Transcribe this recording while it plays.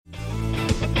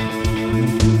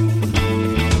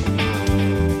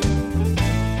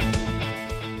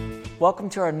Welcome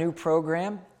to our new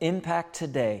program, Impact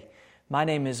Today. My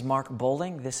name is Mark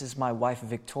Bowling. This is my wife,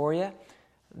 Victoria.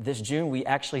 This June, we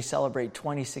actually celebrate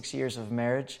 26 years of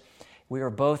marriage. We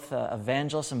are both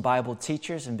evangelists and Bible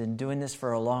teachers and been doing this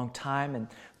for a long time. And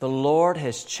the Lord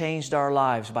has changed our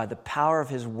lives by the power of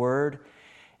His Word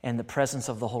and the presence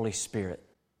of the Holy Spirit.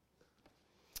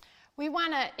 We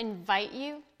want to invite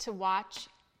you to watch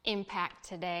Impact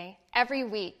Today every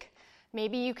week.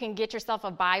 Maybe you can get yourself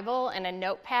a Bible and a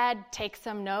notepad, take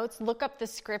some notes, look up the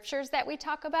scriptures that we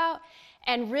talk about,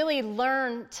 and really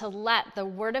learn to let the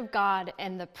Word of God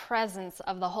and the presence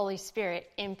of the Holy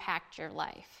Spirit impact your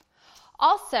life.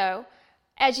 Also,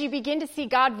 as you begin to see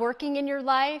God working in your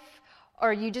life,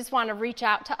 or you just want to reach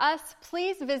out to us,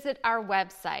 please visit our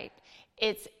website.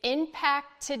 It's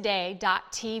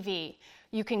impacttoday.tv.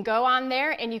 You can go on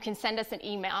there and you can send us an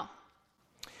email.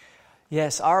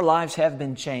 Yes, our lives have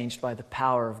been changed by the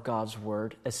power of God's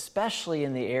Word, especially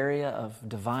in the area of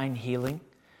divine healing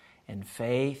and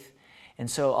faith. And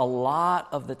so a lot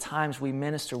of the times we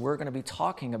minister, we're going to be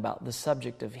talking about the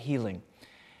subject of healing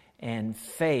and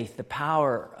faith, the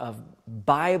power of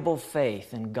Bible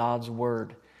faith in God's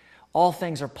Word. All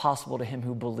things are possible to him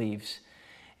who believes.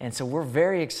 And so we're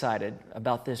very excited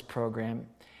about this program.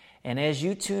 And as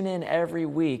you tune in every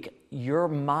week, your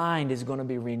mind is going to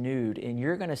be renewed and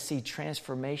you're going to see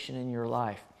transformation in your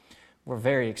life. We're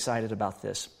very excited about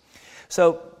this.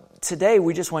 So today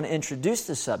we just want to introduce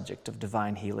the subject of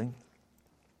divine healing.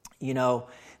 You know,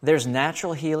 there's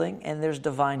natural healing and there's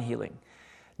divine healing.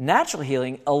 Natural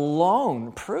healing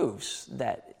alone proves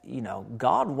that,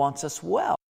 God wants us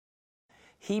well.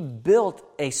 He built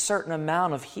a certain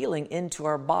amount of healing into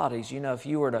our bodies.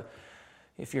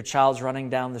 If your child's running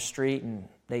down the street and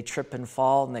they trip and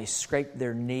fall and they scrape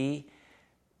their knee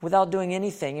without doing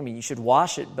anything, you should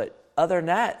wash it, but other than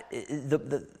that,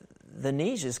 the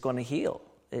knee's just going to heal.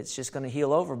 It's just going to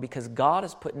heal over because God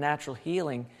has put natural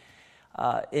healing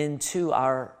into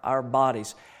our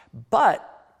bodies. But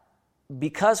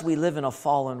because we live in a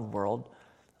fallen world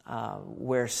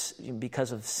where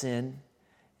because of sin,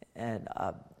 and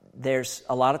there's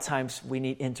a lot of times we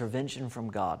need intervention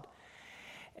from God.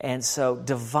 And so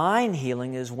divine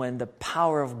healing is when the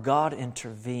power of God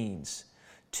intervenes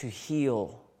to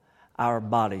heal our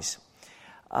bodies.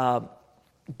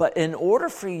 But in order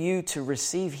for you to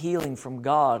receive healing from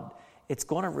God, it's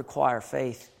going to require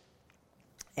faith.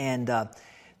 And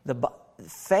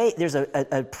faith, there's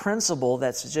a principle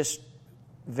that's just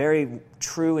very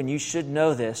true, and you should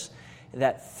know this,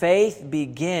 that faith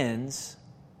begins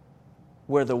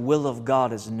where the will of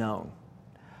God is known.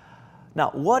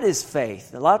 Now, what is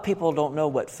faith? A lot of people don't know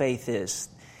what faith is.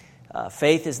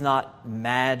 Faith is not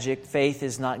magic. Faith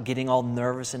is not getting all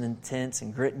nervous and intense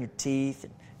and gritting your teeth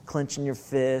and clenching your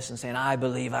fists and saying, I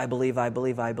believe, I believe, I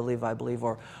believe, I believe, I believe,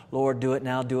 or Lord, do it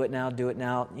now, do it now, do it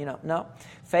now. No.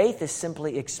 Faith is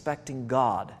simply expecting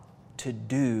God to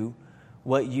do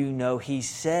what you know He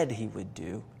said He would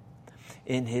do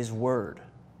in His Word.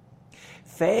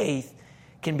 Faith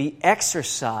can be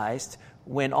exercised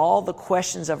when all the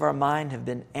questions of our mind have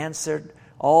been answered,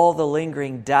 all the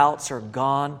lingering doubts are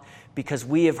gone, because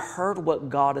we have heard what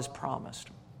God has promised.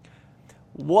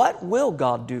 What will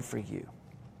God do for you?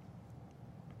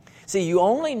 See, you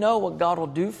only know what God will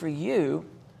do for you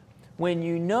when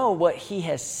you know what He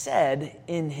has said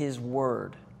in His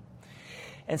Word.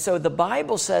 And so the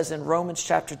Bible says in Romans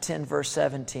chapter 10, verse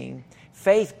 17,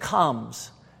 faith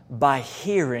comes by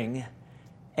hearing,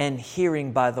 and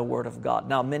hearing by the Word of God.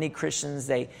 Now, many Christians,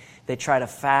 they try to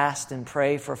fast and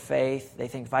pray for faith. They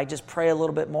think, if I just pray a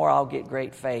little bit more, I'll get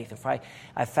great faith. If I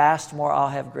fast more, I'll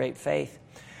have great faith.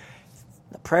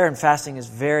 The prayer and fasting is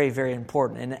very, very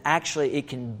important. And actually, it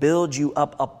can build you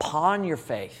up upon your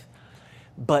faith.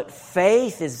 But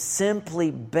faith is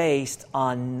simply based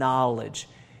on knowledge.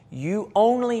 You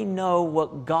only know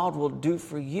what God will do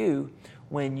for you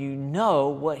when you know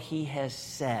what He has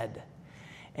said.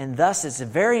 And thus, it's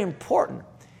very important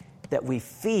that we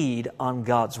feed on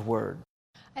God's Word.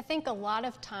 I think a lot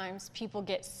of times people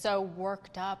get so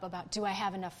worked up about, do I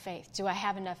have enough faith? Do I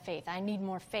have enough faith? I need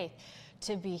more faith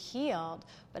to be healed.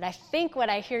 But I think what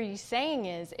I hear you saying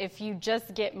is, if you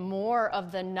just get more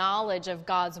of the knowledge of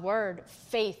God's Word,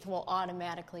 faith will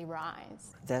automatically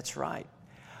rise. That's right.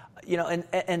 And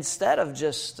instead of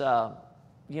just,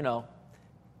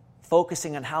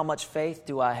 focusing on how much faith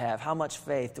do I have? How much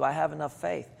faith? Do I have enough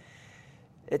faith?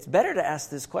 It's better to ask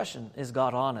this question, is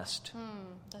God honest?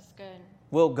 That's good.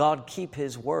 Will God keep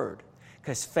His Word?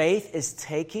 Because faith is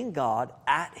taking God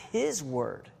at His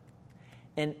Word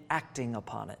and acting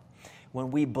upon it.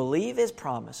 When we believe His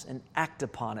promise and act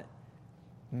upon it,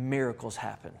 miracles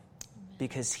happen. Amen.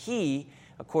 Because He,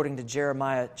 according to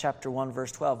Jeremiah chapter 1,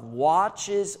 verse 12,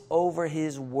 watches over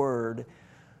His word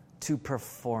to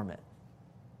perform it.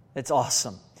 It's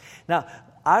awesome. Now,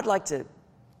 I'd like to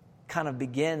kind of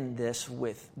begin this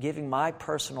with giving my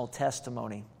personal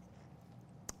testimony,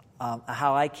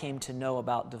 how I came to know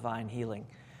about divine healing.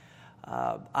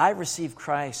 I received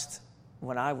Christ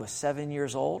when I was 7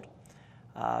 years old.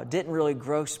 Didn't really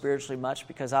grow spiritually much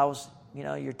because I was,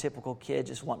 your typical kid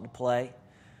just wanting to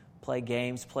play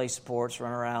games, play sports,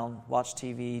 run around, watch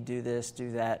TV, do this,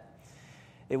 do that.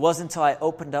 It wasn't until I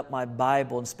opened up my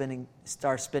Bible and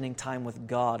started spending time with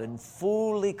God and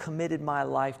fully committed my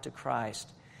life to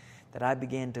Christ that I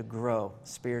began to grow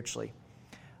spiritually.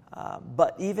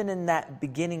 But even in that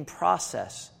beginning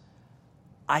process,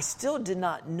 I still did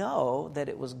not know that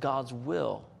it was God's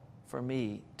will for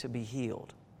me to be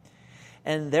healed.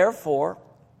 And therefore,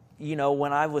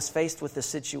 when I was faced with the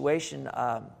situation,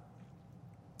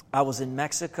 I was in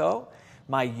Mexico.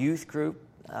 My youth group,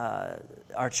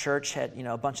 our church had,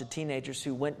 a bunch of teenagers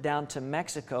who went down to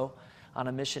Mexico on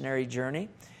a missionary journey.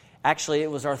 Actually,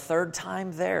 it was our third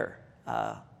time there,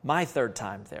 my third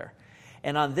time there.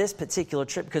 And on this particular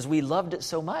trip, because we loved it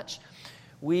so much,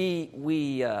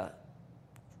 we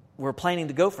were planning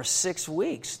to go for 6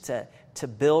 weeks to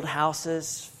build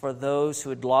houses for those who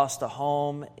had lost a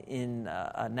home in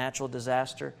a natural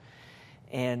disaster.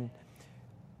 And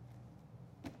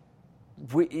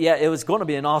it was going to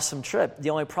be an awesome trip. The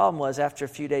only problem was after a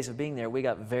few days of being there, we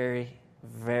got very,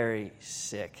 very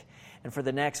sick. And for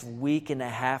the next week and a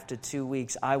half to 2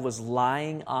 weeks, I was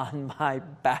lying on my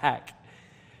back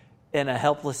in a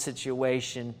helpless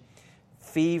situation,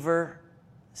 fever,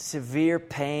 severe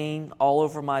pain all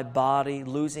over my body,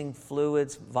 losing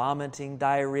fluids, vomiting,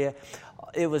 diarrhea.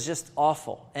 It was just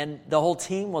awful. And the whole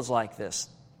team was like this.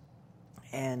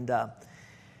 And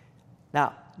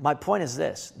now, my point is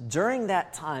this. During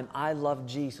that time, I loved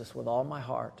Jesus with all my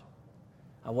heart.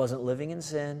 I wasn't living in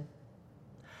sin.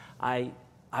 I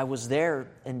was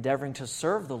there endeavoring to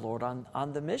serve the Lord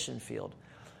on the mission field.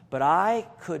 But I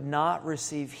could not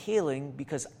receive healing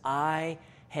because I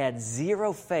had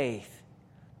zero faith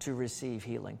to receive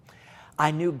healing.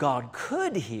 I knew God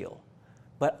could heal,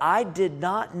 but I did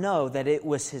not know that it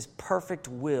was His perfect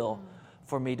will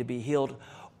for me to be healed,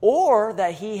 or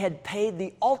that He had paid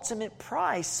the ultimate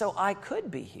price so I could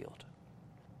be healed.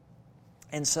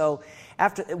 And so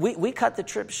after we cut the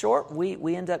trip short,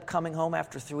 we ended up coming home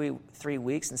after 3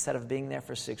 weeks instead of being there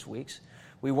for 6 weeks.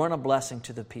 We weren't a blessing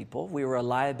to the people. We were a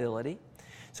liability.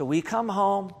 So we come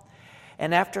home,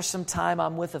 and after some time,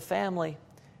 I'm with a family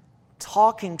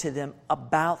talking to them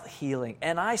about healing.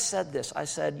 And I said this. I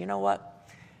said, you know what?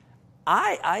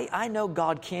 I know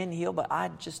God can heal, but I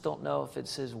just don't know if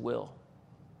it's His will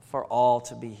for all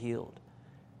to be healed.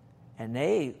 And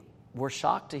they were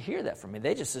shocked to hear that from me.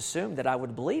 They just assumed that I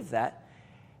would believe that.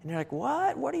 And they're like,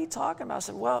 what? What are you talking about? I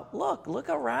said, well, look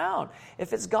around.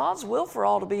 If it's God's will for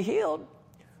all to be healed,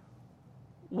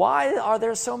 why are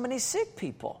there so many sick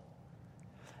people?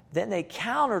 Then they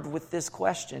countered with this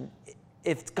question,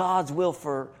 if it's God's will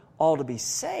for all to be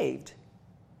saved,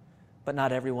 but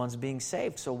not everyone's being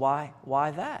saved, so why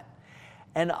that?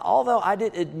 And although I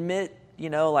didn't admit,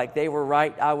 like they were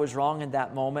right, I was wrong in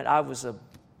that moment. I was a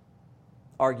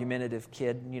argumentative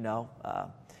kid,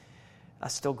 I'm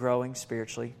still growing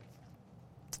spiritually.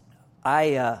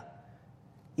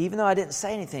 Even though I didn't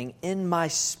say anything, in my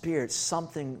spirit,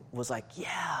 something was like,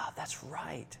 yeah, that's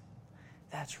right.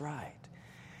 That's right.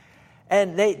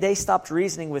 And they stopped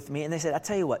reasoning with me, and they said, I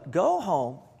tell you what, go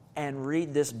home and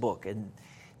read this book. And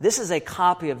this is a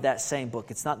copy of that same book.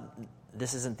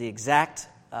 This isn't the exact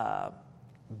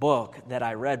book that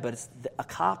I read, but it's a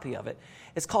copy of it.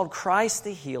 It's called Christ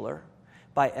the Healer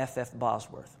by F.F.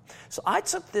 Bosworth. So I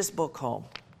took this book home,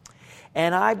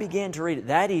 and I began to read it.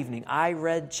 That evening, I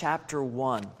read chapter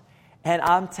 1. And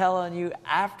I'm telling you,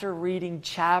 after reading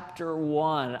chapter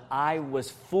 1, I was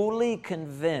fully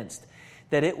convinced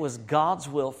that it was God's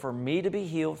will for me to be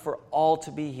healed, for all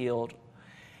to be healed.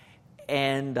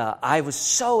 And I was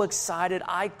so excited.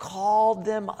 I called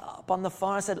them up on the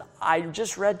phone. I said, I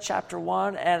just read chapter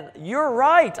 1, and you're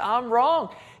right, I'm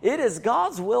wrong. It is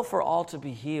God's will for all to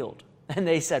be healed. And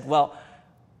they said, well,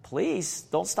 please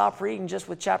don't stop reading just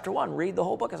with chapter 1. Read the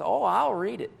whole book. I said, I'll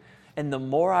read it. And the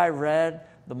more I read,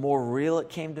 the more real it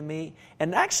came to me.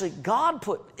 And actually, God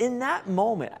put, in that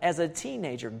moment, as a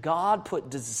teenager, God put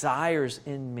desires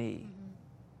in me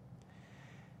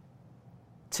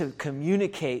to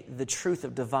communicate the truth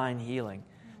of divine healing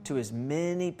to as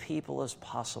many people as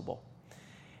possible.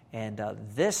 And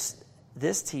this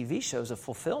TV show is a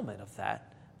fulfillment of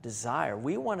that desire.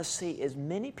 We want to see as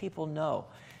many people know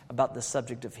about the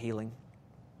subject of healing.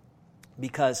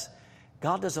 Because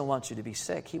God doesn't want you to be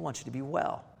sick. He wants you to be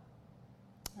well.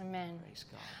 Amen. Praise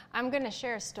God. I'm going to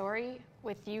share a story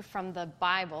with you from the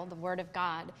Bible, the Word of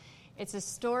God. It's a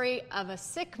story of a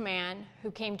sick man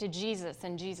who came to Jesus,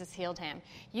 and Jesus healed him.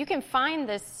 You can find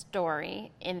this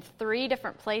story in 3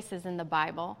 different places in the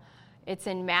Bible. It's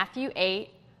in Matthew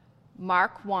 8,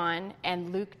 Mark 1,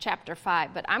 and Luke chapter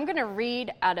 5. But I'm going to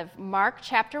read out of Mark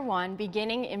chapter 1,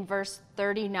 beginning in verse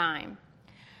 39.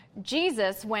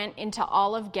 Jesus went into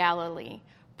all of Galilee,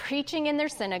 preaching in their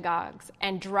synagogues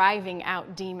and driving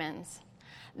out demons.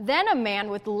 Then a man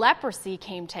with leprosy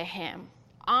came to him.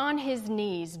 On his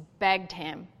knees begged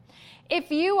him, "If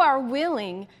you are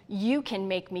willing, you can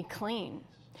make me clean."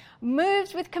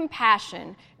 Moved with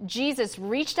compassion, Jesus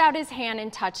reached out his hand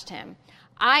and touched him.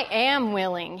 "I am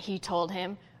willing," he told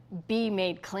him, "be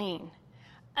made clean."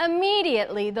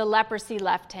 Immediately the leprosy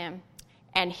left him,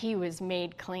 and he was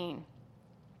made clean.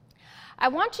 I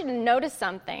want you to notice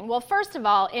something. Well, first of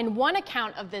all, in one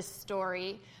account of this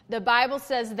story, the Bible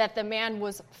says that the man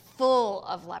was full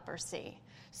of leprosy.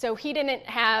 So he didn't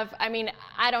have,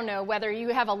 I don't know, whether you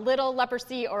have a little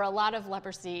leprosy or a lot of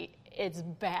leprosy, it's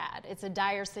bad. It's a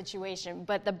dire situation.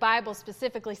 But the Bible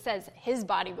specifically says his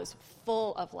body was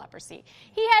full of leprosy.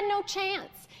 He had no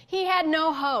chance. He had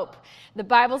no hope. The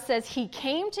Bible says he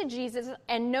came to Jesus,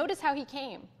 and notice how he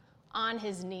came, on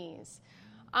his knees.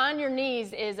 On your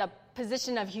knees is a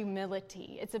position of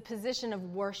humility. It's a position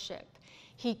of worship.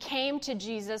 He came to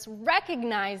Jesus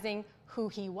recognizing who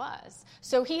he was.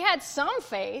 So he had some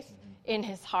faith in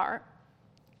his heart.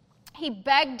 He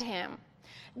begged him,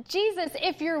 "Jesus,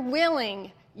 if you're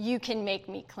willing, you can make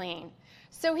me clean."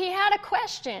 So he had a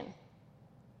question.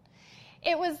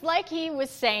 It was like he was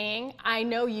saying, "I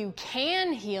know you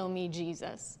can heal me,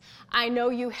 Jesus. I know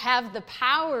you have the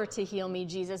power to heal me,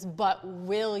 Jesus, but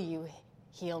will you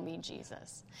heal me,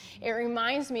 Jesus?" It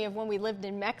reminds me of when we lived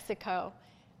in Mexico.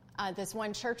 This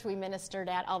one church we ministered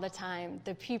at all the time,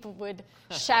 the people would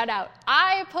shout out,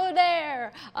 "Hay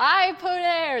poder, hay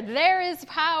poder, there is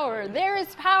power, there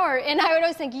is power." And I would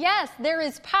always think, yes, there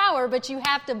is power, but you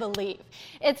have to believe.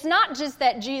 It's not just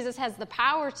that Jesus has the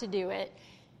power to do it.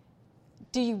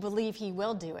 Do you believe he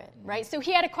will do it, right? So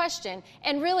he had a question,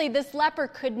 and really this leper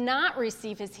could not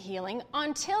receive his healing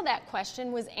until that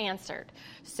question was answered.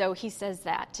 So he says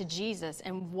that to Jesus,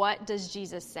 and what does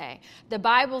Jesus say? The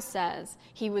Bible says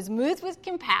he was moved with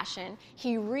compassion,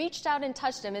 he reached out and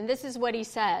touched him, and this is what he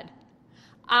said,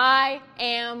 "I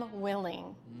am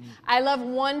willing." I love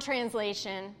one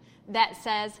translation that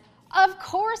says, "Of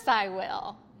course I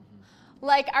will."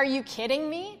 Like, are you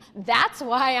kidding me? That's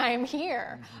why I'm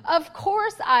here. Of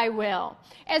course I will.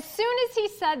 As soon as he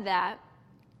said that,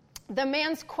 the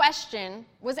man's question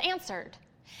was answered.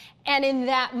 And in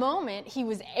that moment, he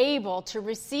was able to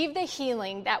receive the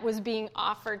healing that was being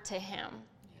offered to him.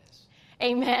 Yes.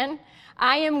 Amen.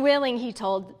 "I am willing," he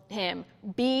told him,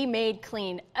 "be made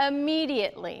clean."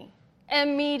 Immediately,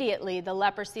 the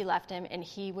leprosy left him and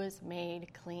he was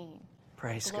made clean.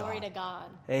 Praise God. Glory to God.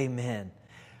 Amen.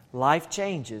 Life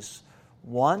changes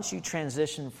once you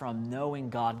transition from knowing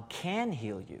God can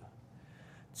heal you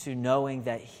to knowing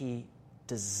that he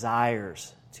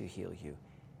desires to heal you.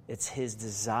 It's his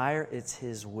desire, it's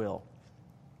his will.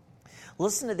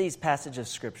 Listen to these passages of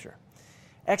Scripture.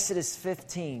 Exodus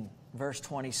 15, verse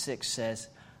 26 says,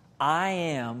 "I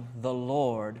am the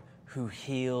Lord who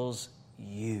heals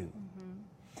you."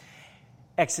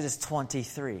 Exodus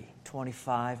 23,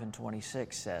 25 and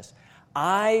 26 says,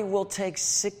 "I will take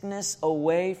sickness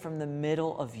away from the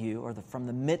middle of you," or from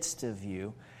the midst of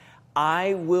you.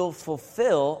 "I will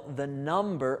fulfill the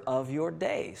number of your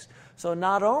days." So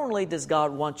not only does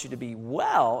God want you to be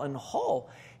well and whole,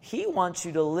 he wants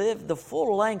you to live the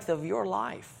full length of your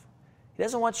life. He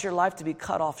doesn't want your life to be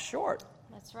cut off short.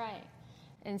 That's right.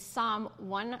 In Psalm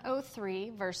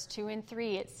 103, verse 2 and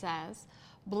 3, it says,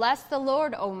 "Bless the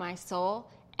Lord, O my soul,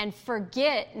 and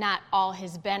forget not all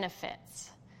his benefits."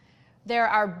 There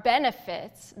are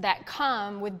benefits that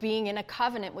come with being in a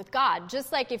covenant with God.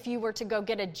 Just like if you were to go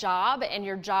get a job and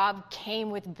your job came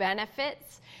with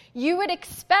benefits, you would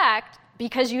expect,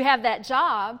 because you have that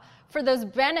job, for those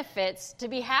benefits to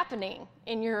be happening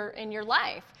in your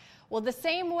life. Well, the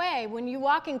same way, when you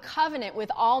walk in covenant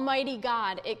with Almighty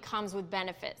God, it comes with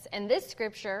benefits. And this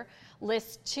scripture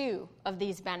lists 2 of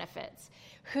these benefits: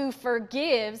 who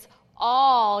forgives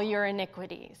all your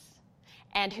iniquities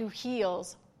and who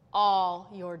heals all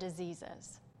your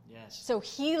diseases. Yes. So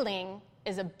healing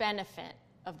is a benefit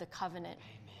of the covenant.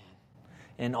 Amen.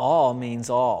 And all means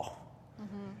all.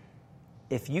 Mm-hmm.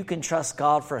 If you can trust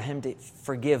God for him to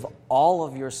forgive all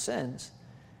of your sins,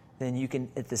 then you can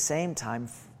at the same time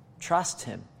trust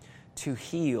him to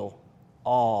heal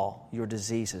all your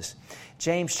diseases.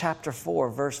 James chapter 4,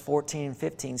 verse 14 and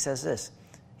 15 says this.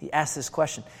 He asks this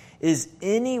question, is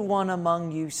anyone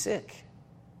among you sick?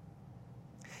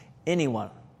 Anyone.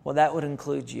 Well, that would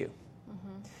include you.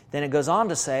 Mm-hmm. Then it goes on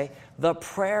to say, the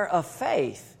prayer of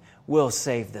faith will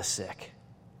save the sick.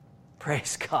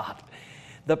 Praise God.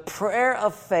 The prayer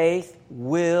of faith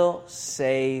will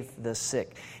save the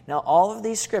sick. Now, all of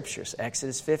these scriptures,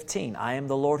 Exodus 15, I am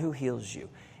the Lord who heals you.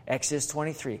 Exodus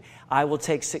 23, I will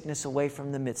take sickness away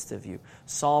from the midst of you.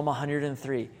 Psalm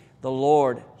 103, the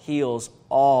Lord heals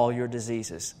all your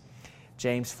diseases.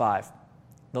 James 5,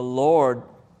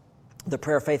 the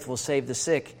prayer of faith will save the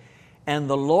sick, and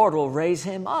the Lord will raise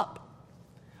him up.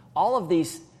 All of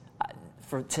these,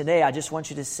 for today, I just want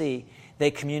you to see,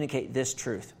 they communicate this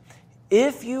truth.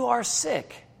 If you are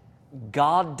sick,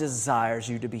 God desires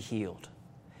you to be healed.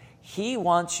 He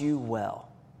wants you well.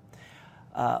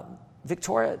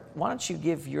 Victoria, why don't you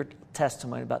give your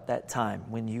testimony about that time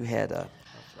when you had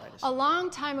arthritis? A long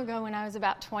time ago, when I was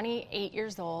about 28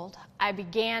 years old, I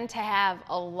began to have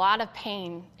a lot of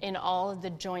pain in all of the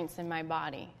joints in my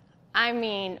body. I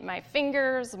mean, my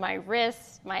fingers, my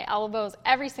wrists, my elbows,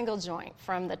 every single joint,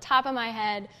 from the top of my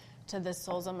head to the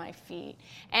soles of my feet.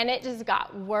 And it just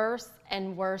got worse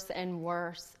and worse and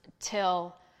worse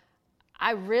till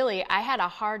I had a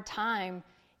hard time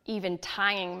even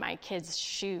tying my kids'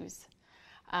 shoes.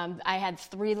 I had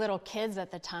 3 little kids at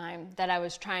the time that I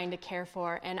was trying to care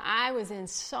for, and I was in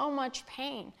so much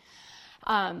pain.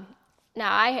 Now,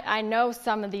 I know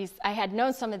some of these, I had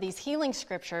known some of these healing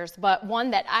scriptures, but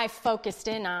one that I focused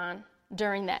in on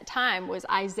during that time was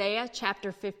Isaiah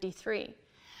chapter 53.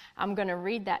 I'm going to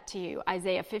read that to you.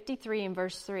 Isaiah 53 and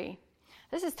verse 3.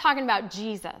 This is talking about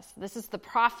Jesus. This is the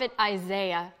prophet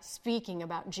Isaiah speaking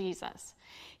about Jesus.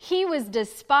 He was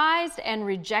despised and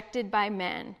rejected by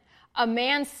men, a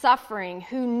man suffering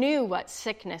who knew what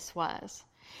sickness was.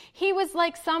 He was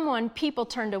like someone people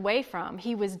turned away from.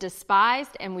 He was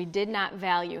despised and we did not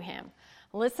value him.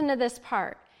 Listen to this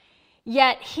part.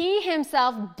 Yet he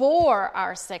himself bore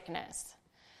our sickness.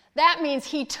 That means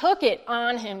he took it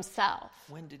on himself.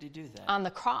 When did he do that? On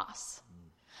the cross.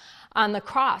 On the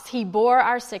cross, he bore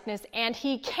our sickness and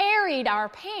he carried our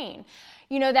pain.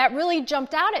 You know, that really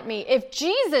jumped out at me. If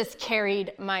Jesus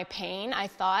carried my pain, I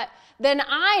thought, then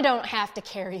I don't have to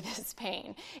carry this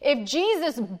pain. If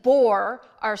Jesus bore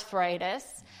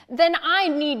arthritis, then I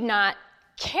need not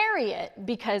carry it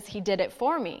because he did it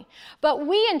for me. But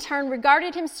we in turn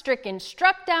regarded him stricken,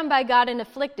 struck down by God and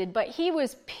afflicted, but he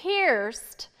was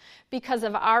pierced because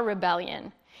of our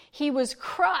rebellion. He was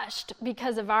crushed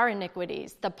because of our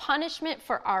iniquities. The punishment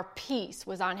for our peace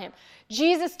was on him.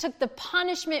 Jesus took the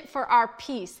punishment for our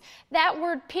peace. That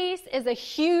word peace is a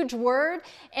huge word,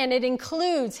 and it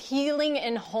includes healing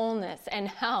and wholeness and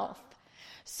health.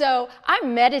 So I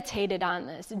meditated on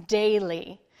this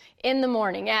daily. In the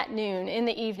morning, at noon, in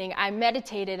the evening, I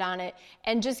meditated on it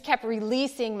and just kept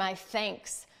releasing my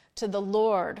thanks to the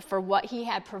Lord for what he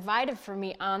had provided for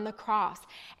me on the cross.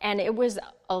 And it was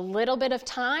a little bit of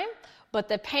time, but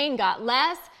the pain got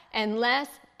less and less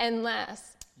and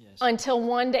less until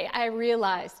one day I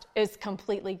realized it's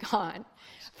completely gone.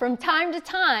 From time to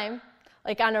time,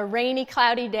 like on a rainy,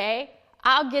 cloudy day,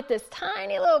 I'll get this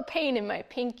tiny little pain in my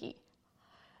pinky.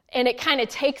 And it kind of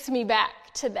takes me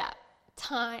back to that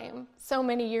time so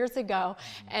many years ago,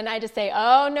 and I just say,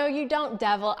 oh no you don't,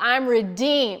 devil, I'm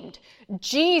redeemed.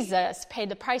 Jesus paid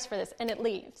the price for this, and it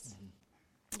leaves.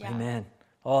 Yeah. Amen.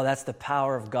 Oh, that's the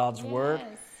power of God's word.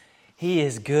 He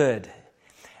is good.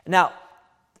 Now,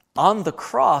 on the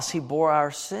cross, he bore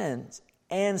our sins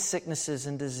and sicknesses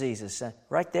and diseases.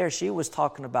 Right there, she was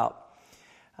talking about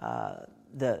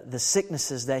the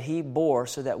sicknesses that he bore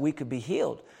so that we could be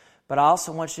healed. But I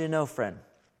also want you to know, friend,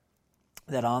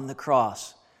 that on the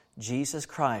cross, Jesus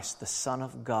Christ, the Son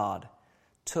of God,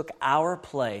 took our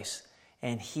place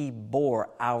and he bore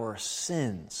our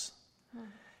sins.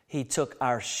 He took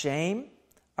our shame,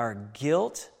 our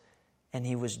guilt, and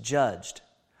he was judged.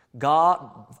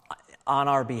 God, on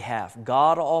our behalf,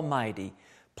 God Almighty,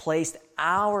 placed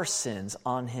our sins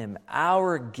on him,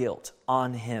 our guilt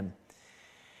on him,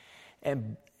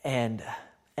 and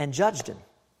judged him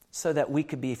so that we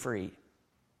could be free.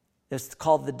 It's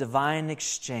called the divine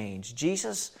exchange.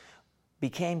 Jesus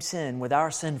became sin with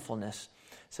our sinfulness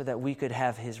so that we could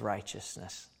have his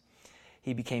righteousness.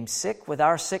 He became sick with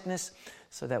our sickness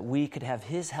so that we could have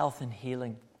his health and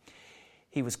healing.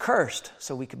 He was cursed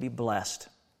so we could be blessed.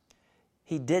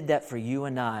 He did that for you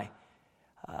and I.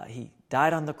 He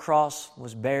died on the cross,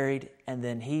 was buried, and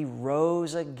then he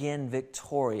rose again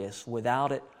victorious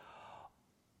without it,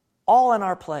 all in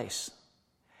our place.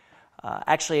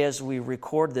 Actually, as we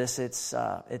record this,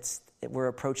 we're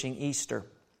approaching Easter,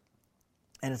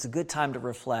 and it's a good time to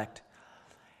reflect.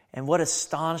 And what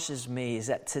astonishes me is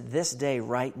that to this day,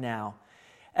 right now,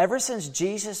 ever since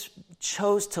Jesus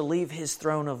chose to leave his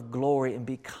throne of glory and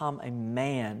become a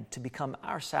man, to become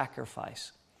our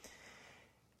sacrifice,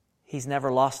 he's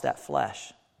never lost that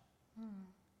flesh.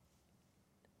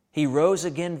 He rose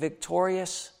again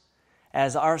victorious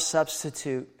as our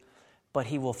substitute, but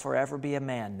he will forever be a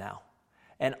man now.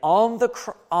 And on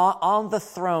the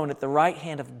throne at the right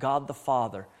hand of God the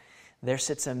Father, there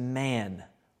sits a man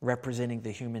representing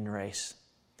the human race,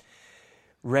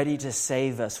 ready to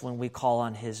save us when we call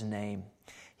on his name.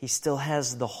 He still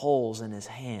has the holes in his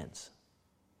hands,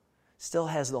 still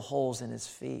has the holes in his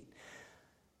feet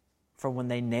from when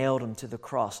they nailed him to the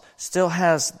cross, still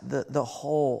has the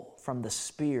hole from the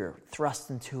spear thrust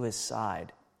into his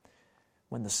side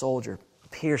when the soldier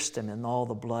pierced him and all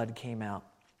the blood came out.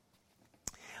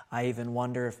 I even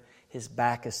wonder if his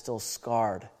back is still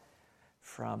scarred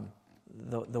from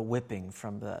the whipping,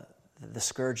 from the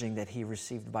scourging that he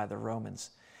received by the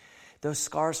Romans. Those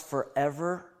scars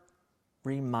forever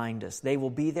remind us, they will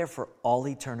be there for all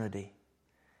eternity,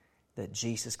 that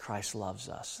Jesus Christ loves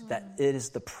us, that it is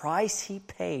the price he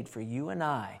paid for you and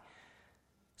I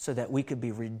so that we could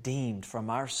be redeemed from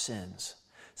our sins,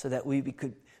 so that we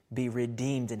could be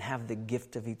redeemed and have the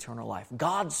gift of eternal life.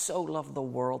 God so loved the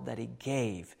world that he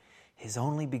gave his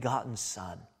only begotten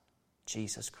Son,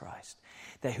 Jesus Christ,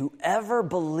 that whoever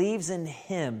believes in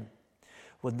him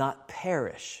would not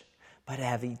perish, but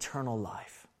have eternal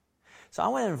life. So I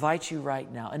want to invite you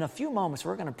right now. In a few moments,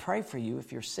 we're going to pray for you.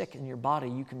 If you're sick in your body,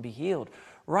 you can be healed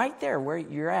right there where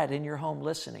you're at in your home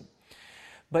listening.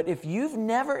 But if you've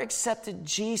never accepted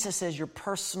Jesus as your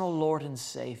personal Lord and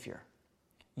Savior,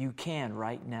 you can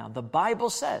right now. The Bible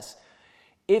says,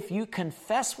 if you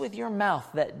confess with your mouth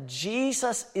that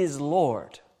Jesus is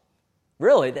Lord,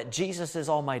 really, that Jesus is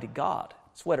Almighty God,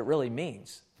 that's what it really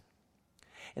means,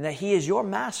 and that he is your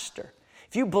master.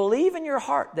 If you believe in your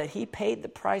heart that he paid the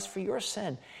price for your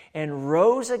sin and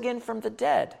rose again from the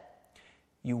dead,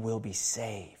 you will be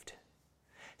saved.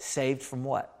 Saved from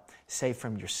what? Saved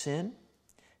from your sin,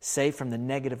 saved from the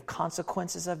negative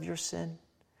consequences of your sin,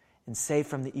 and saved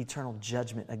from the eternal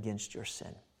judgment against your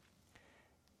sin.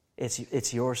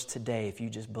 It's yours today if you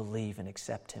just believe and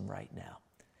accept him right now.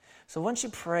 So once you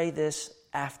pray this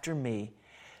after me,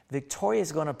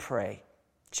 Victoria's going to pray.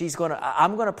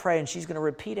 I'm going to pray and she's going to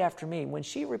repeat after me. When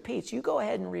she repeats, you go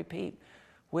ahead and repeat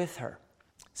with her.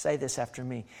 Say this after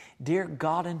me. Dear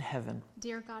God in heaven.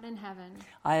 Dear God in heaven.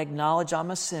 I acknowledge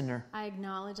I'm a sinner. I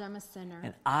acknowledge I'm a sinner.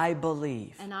 And I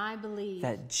believe. And I believe.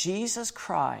 That Jesus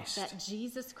Christ. That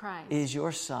Jesus Christ. Is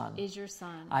your Son. Is your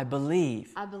Son. I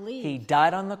believe. I believe. He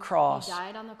died on the cross. He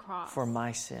died on the cross. For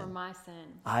my sin. For my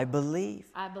sin. I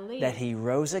believe. I believe. That he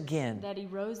rose again. That he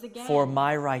rose again. For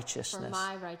my righteousness. For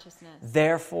my righteousness.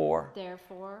 Therefore.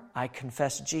 I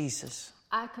confess Jesus.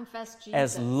 I confess Jesus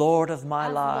as Lord of my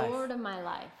life. As Lord of my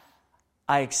life.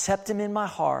 I accept him in my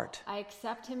heart. I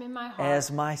accept him in my heart. As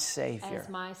my Savior. As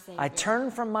my Savior. I turn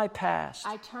from my past.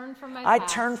 I turn from my past. I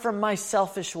turn from my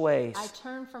selfish ways. I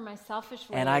turn from my selfish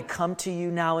ways. And I come to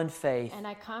you now in faith. And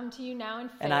I come to you now in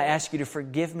faith. And I ask you to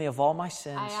forgive me of all my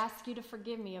sins. I ask you to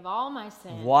forgive me of all my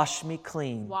sins. Wash me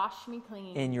clean. Wash me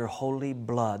clean. In your holy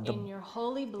blood. In your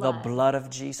holy blood. The blood of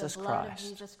Jesus the blood Christ.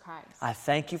 Of Jesus Christ. I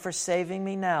thank you for saving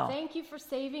me now. Thank you for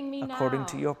saving me now. According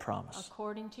to your promise.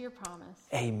 According to your promise.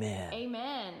 Amen. Amen.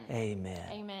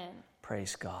 Amen. Amen.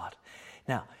 Praise God.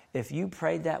 Now, if you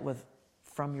prayed that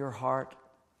from your heart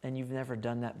and you've never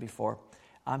done that before,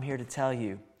 I'm here to tell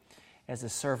you, as a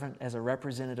servant, as a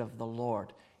representative of the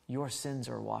Lord, your sins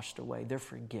are washed away. They're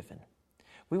forgiven.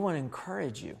 We want to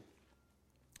encourage you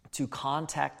to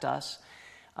contact us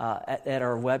at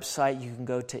our website. You can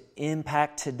go to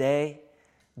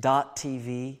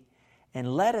impacttoday.tv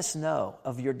and let us know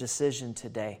of your decision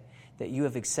today, that you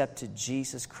have accepted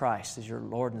Jesus Christ as your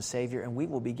Lord and Savior, and we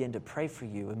will begin to pray for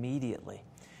you immediately.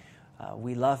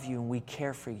 We love you and we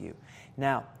care for you.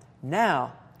 Now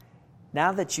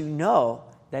that you know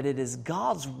that it is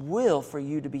God's will for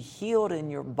you to be healed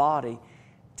in your body,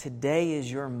 today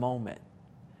is your moment.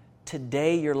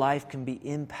 Today your life can be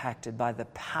impacted by the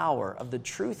power of the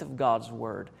truth of God's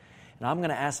Word. And I'm going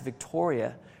to ask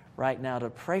Victoria right now to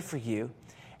pray for you.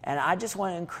 And I just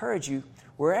want to encourage you,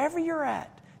 wherever you're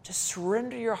at, just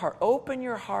surrender your heart. Open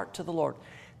your heart to the Lord.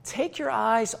 Take your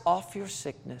eyes off your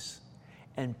sickness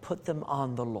and put them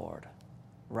on the Lord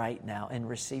right now and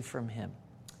receive from Him.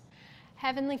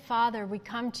 Heavenly Father, we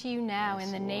come to you now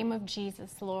in the name of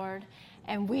Jesus, Lord,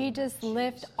 and we just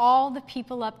lift all the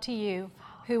people up to you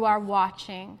who are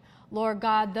watching. Lord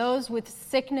God, those with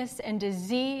sickness and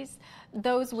disease,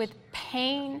 those with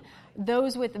pain,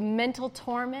 those with mental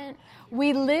torment.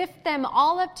 We lift them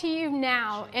all up to you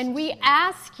now, and we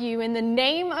ask you in the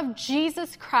name of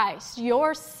Jesus Christ,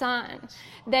 your Son,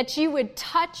 that you would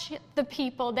touch the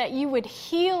people, that you would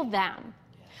heal them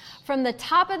from the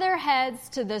top of their heads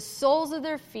to the soles of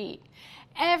their feet.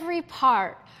 Every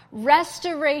part,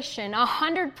 restoration,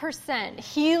 100%,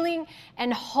 healing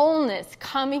and wholeness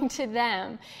coming to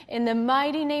them in the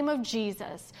mighty name of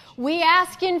Jesus. We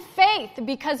ask in faith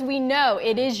because we know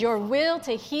it is your will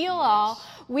to heal all.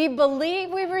 We believe,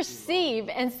 we receive,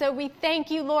 and so we thank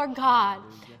you, Lord God.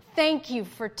 Thank you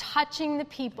for touching the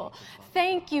people.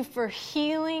 Thank you for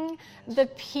healing the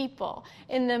people.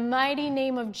 In the mighty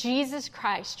name of Jesus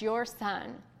Christ, your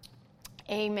Son.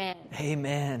 Amen.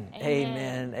 Amen.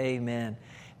 Amen. Amen.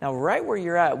 Now, right where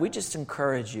you're at, we just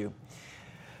encourage you.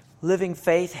 Living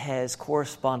faith has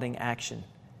corresponding action.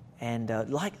 And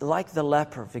like the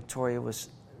leper,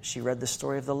 she read the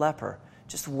story of the leper.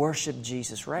 Just worship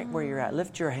Jesus right where you're at.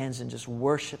 Lift your hands and just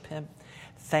worship Him.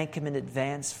 Thank Him in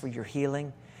advance for your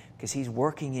healing because He's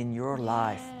working in your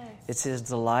life. It's His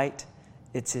delight.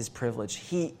 It's His privilege.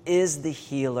 He is the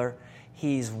healer.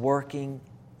 He's working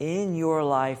in your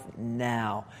life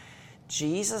now.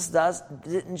 Jesus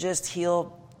didn't just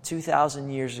heal 2,000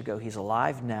 years ago. He's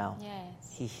alive now.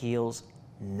 Yes. He heals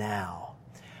now.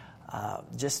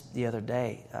 Just the other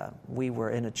day, we were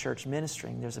in a church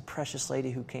ministering. There's a precious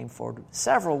lady who came forward.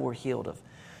 Several were healed of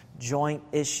joint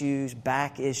issues,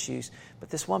 back issues. But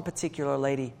this one particular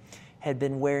lady had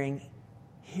been wearing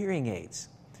hearing aids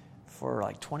for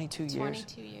like 22 years.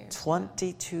 22 years.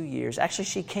 22 years. Actually,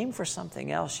 she came for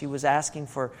something else. She was asking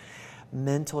for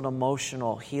mental and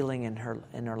emotional healing in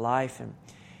her life.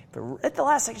 But at the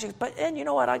last second, she goes, and you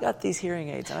know what? I got these hearing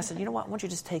aids. And I said, you know what? Why don't you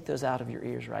just take those out of your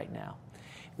ears right now?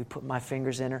 We put my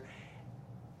fingers in her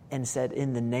and said,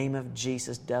 in the name of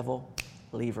Jesus, devil,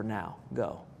 leave her now.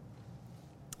 Go.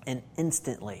 And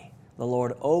instantly, the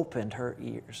Lord opened her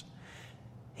ears.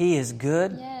 He is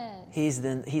good. Yes. He's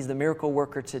the miracle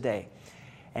worker today.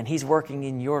 And He's working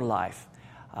in your life.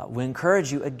 We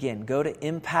encourage you, again, go to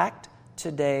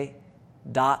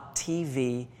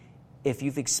impacttoday.tv if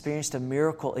you've experienced a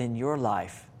miracle in your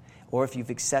life or if you've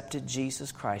accepted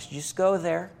Jesus Christ. Just go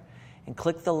there and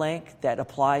click the link that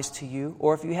applies to you.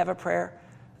 Or if you have a prayer,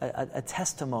 a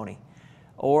testimony,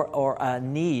 or a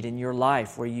need in your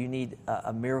life where you need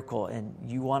a miracle and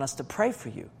you want us to pray for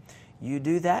you, you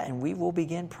do that and we will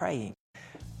begin praying.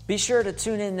 Be sure to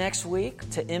tune in next week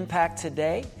to Impact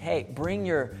Today. Hey, bring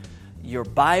your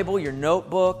Bible, your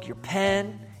notebook, your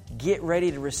pen. Get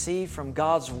ready to receive from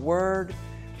God's Word.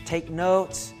 Take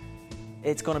notes.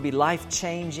 It's going to be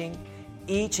life-changing.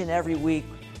 Each and every week,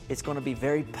 it's going to be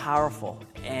very powerful.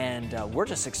 And we're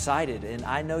just excited. And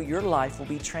I know your life will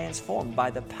be transformed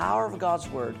by the power of God's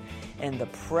Word and the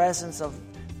presence of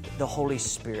the Holy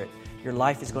Spirit. Your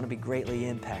life is going to be greatly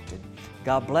impacted.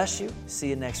 God bless you. See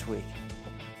you next week.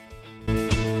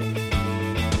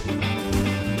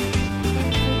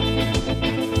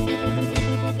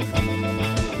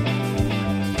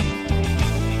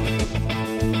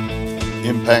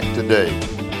 Impact Today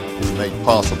is made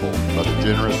possible by the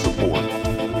generous support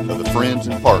of the friends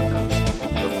and partners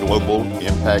of Global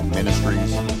Impact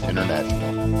Ministries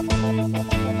International.